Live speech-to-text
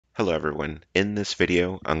Hello everyone. In this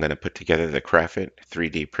video, I'm going to put together the Crafit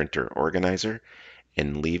 3D printer organizer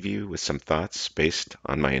and leave you with some thoughts based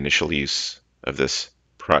on my initial use of this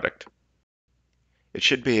product. It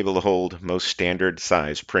should be able to hold most standard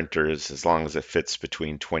size printers as long as it fits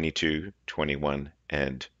between 22, 21,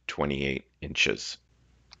 and 28 inches.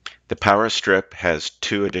 The power strip has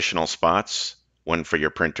two additional spots, one for your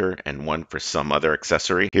printer and one for some other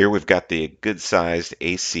accessory. Here we've got the good sized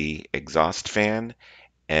AC exhaust fan,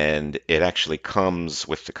 and it actually comes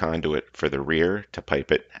with the conduit for the rear to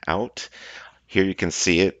pipe it out. Here you can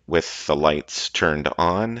see it with the lights turned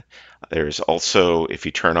on. There's also, if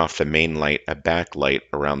you turn off the main light, a backlight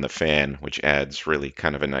around the fan, which adds really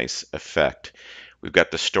kind of a nice effect. We've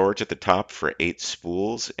got the storage at the top for 8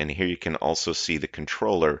 spools, and here you can also see the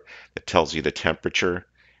controller that tells you the temperature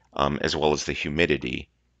as well as the humidity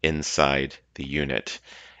inside the unit.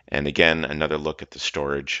 And again, another look at the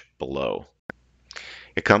storage below.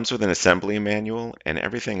 It comes with an assembly manual, and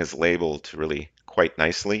everything is labeled really quite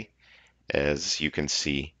nicely, as you can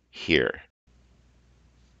see here.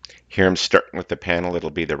 Here I'm starting with the panel. It'll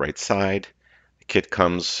be the right side. The kit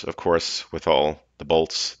comes, of course, with all the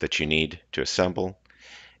bolts that you need to assemble.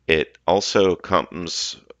 It also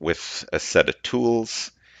comes with a set of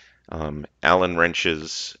tools, Allen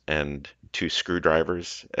wrenches, and 2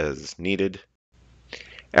 screwdrivers as needed.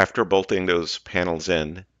 After bolting those panels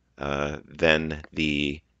in, then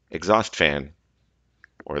the exhaust fan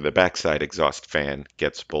or the backside exhaust fan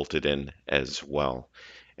gets bolted in as well.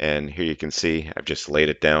 And here you can see I've just laid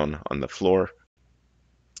it down on the floor,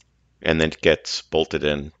 and then it gets bolted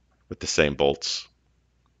in with the same bolts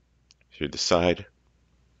through the side,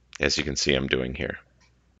 as you can see I'm doing here.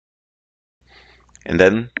 And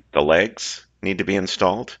then the legs need to be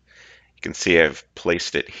installed. You can see I've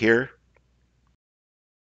placed it here.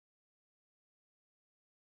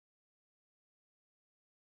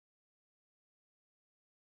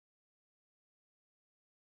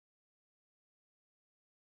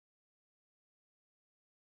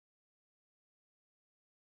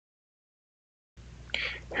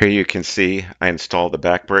 Here you can see I installed the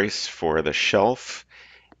back brace for the shelf,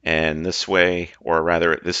 and this way, or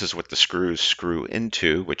rather this is what the screws screw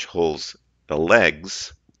into, which holds the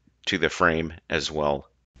legs to the frame as well.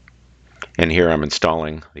 And here I'm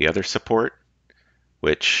installing the other support,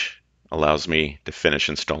 which allows me to finish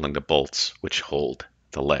installing the bolts which hold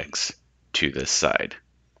the legs to this side.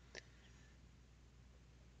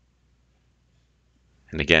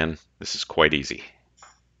 And again, this is quite easy.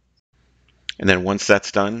 And then once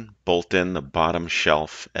that's done, bolt in the bottom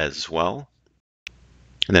shelf as well.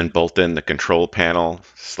 And then bolt in the control panel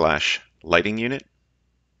 / lighting unit.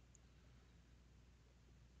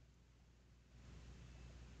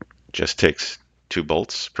 Just takes 2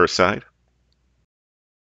 bolts per side.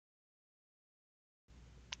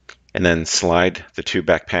 And then slide the 2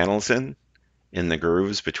 back panels in the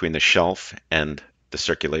grooves between the shelf and the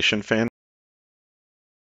circulation fan.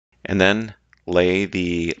 And then lay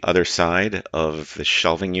the other side of the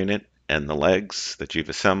shelving unit and the legs that you've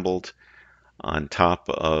assembled on top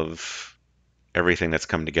of everything that's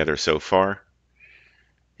come together so far,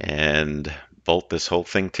 and bolt this whole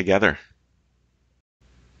thing together.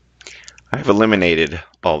 I've eliminated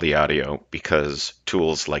all the audio because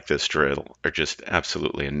tools like this drill are just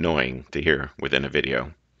absolutely annoying to hear within a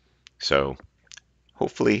video. So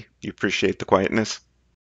hopefully you appreciate the quietness.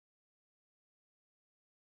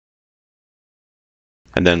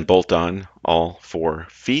 And then bolt on all 4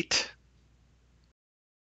 feet.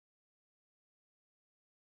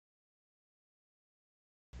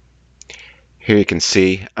 Here you can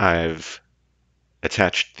see I've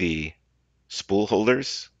attached the spool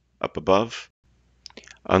holders up above.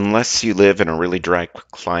 Unless you live in a really dry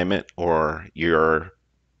climate or your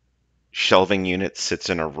shelving unit sits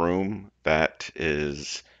in a room that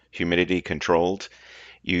is humidity controlled,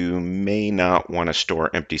 you may not want to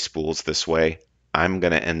store empty spools this way. I'm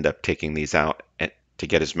going to end up taking these out to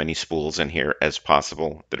get as many spools in here as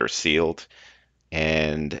possible that are sealed.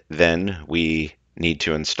 And then we need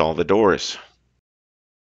to install the doors.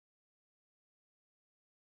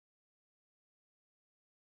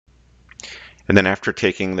 And then after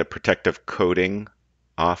taking the protective coating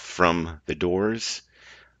off from the doors,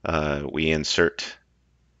 we insert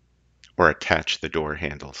or attach the door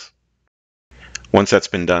handles. Once that's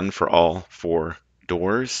been done for all 4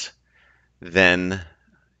 doors, then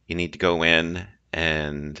you need to go in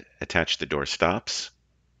and attach the door stops.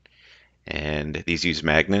 And these use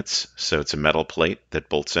magnets, so it's a metal plate that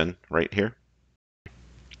bolts in right here.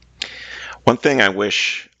 One thing I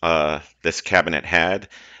wish this cabinet had,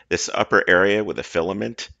 this upper area with a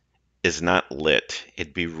filament, is not lit.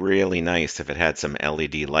 It'd be really nice if it had some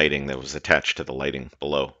LED lighting that was attached to the lighting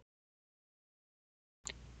below.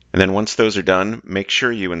 And then once those are done, make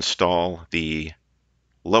sure you install the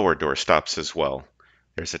lower door stops as well.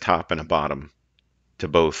 There's a top and a bottom to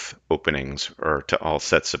both openings or to all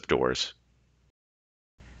sets of doors.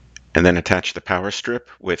 And then attach the power strip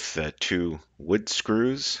with 2 wood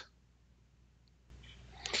screws.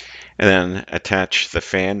 And then attach the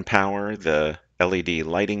fan power, the LED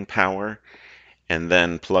lighting power, and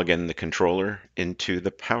then plug in the controller into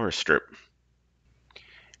the power strip.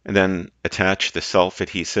 And then attach the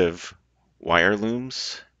self-adhesive wire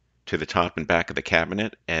looms to the top and back of the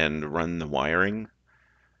cabinet and run the wiring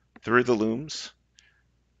through the looms.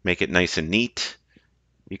 Make it nice and neat.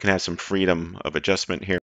 You can have some freedom of adjustment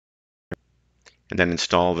here. And then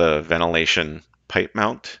install the ventilation pipe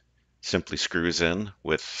mount. Simply screws in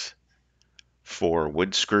with 4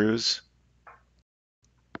 wood screws.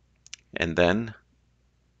 And then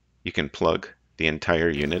you can plug the entire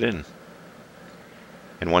unit in.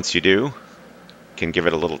 And once you do, you can give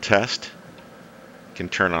it a little test. You can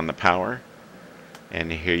turn on the power.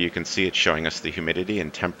 And here you can see it's showing us the humidity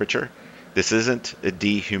and temperature. This isn't a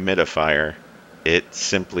dehumidifier. It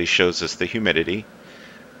simply shows us the humidity,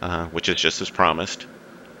 which is just as promised.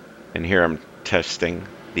 And here I'm testing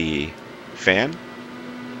the fan.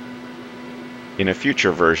 In a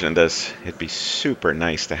future version of this, it'd be super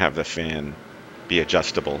nice to have the fan be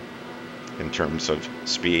adjustable in terms of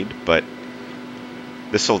speed, but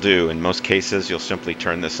this will do. In most cases, you'll simply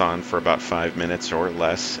turn this on for about 5 minutes or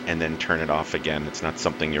less and then turn it off again. It's not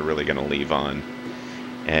something you're really going to leave on.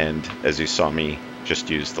 And as you saw me just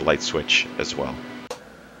use the light switch as well.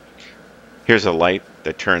 Here's a light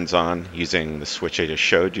that turns on using the switch I just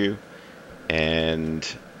showed you, and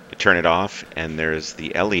you turn it off and there's the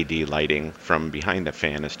LED lighting from behind the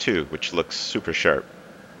fan as too, which looks super sharp.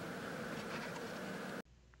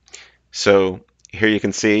 So here you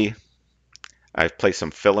can see I've placed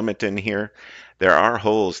some filament in here. There are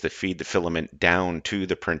holes that feed the filament down to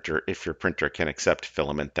the printer if your printer can accept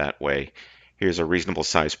filament that way. Here's a reasonable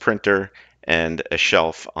size printer and a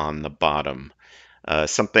shelf on the bottom.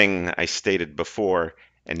 Something I stated before,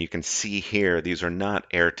 and you can see here, these are not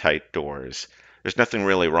airtight doors. There's nothing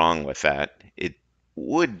really wrong with that. It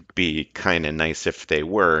would be kind of nice if they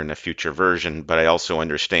were in a future version, but I also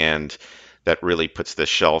understand that really puts this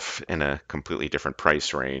shelf in a completely different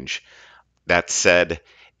price range. That said,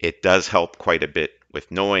 it does help quite a bit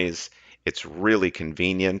with noise. It's really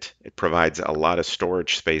convenient. It provides a lot of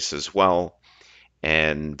storage space as well.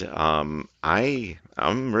 And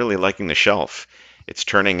I'm really liking the shelf. It's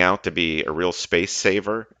turning out to be a real space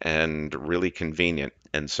saver and really convenient.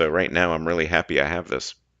 And so right now I'm really happy I have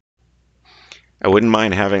this. I wouldn't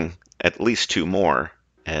mind having at least 2 more,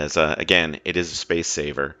 as again, it is a space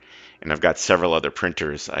saver. And I've got several other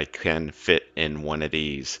printers I can fit in one of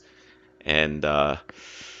these. And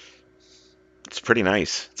it's pretty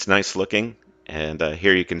nice. It's nice looking. And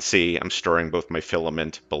here you can see I'm storing both my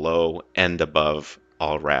filament below and above,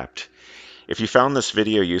 all wrapped. If you found this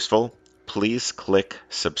video useful, please click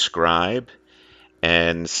subscribe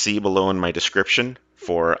and see below in my description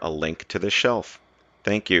for a link to this shelf.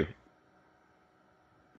 Thank you.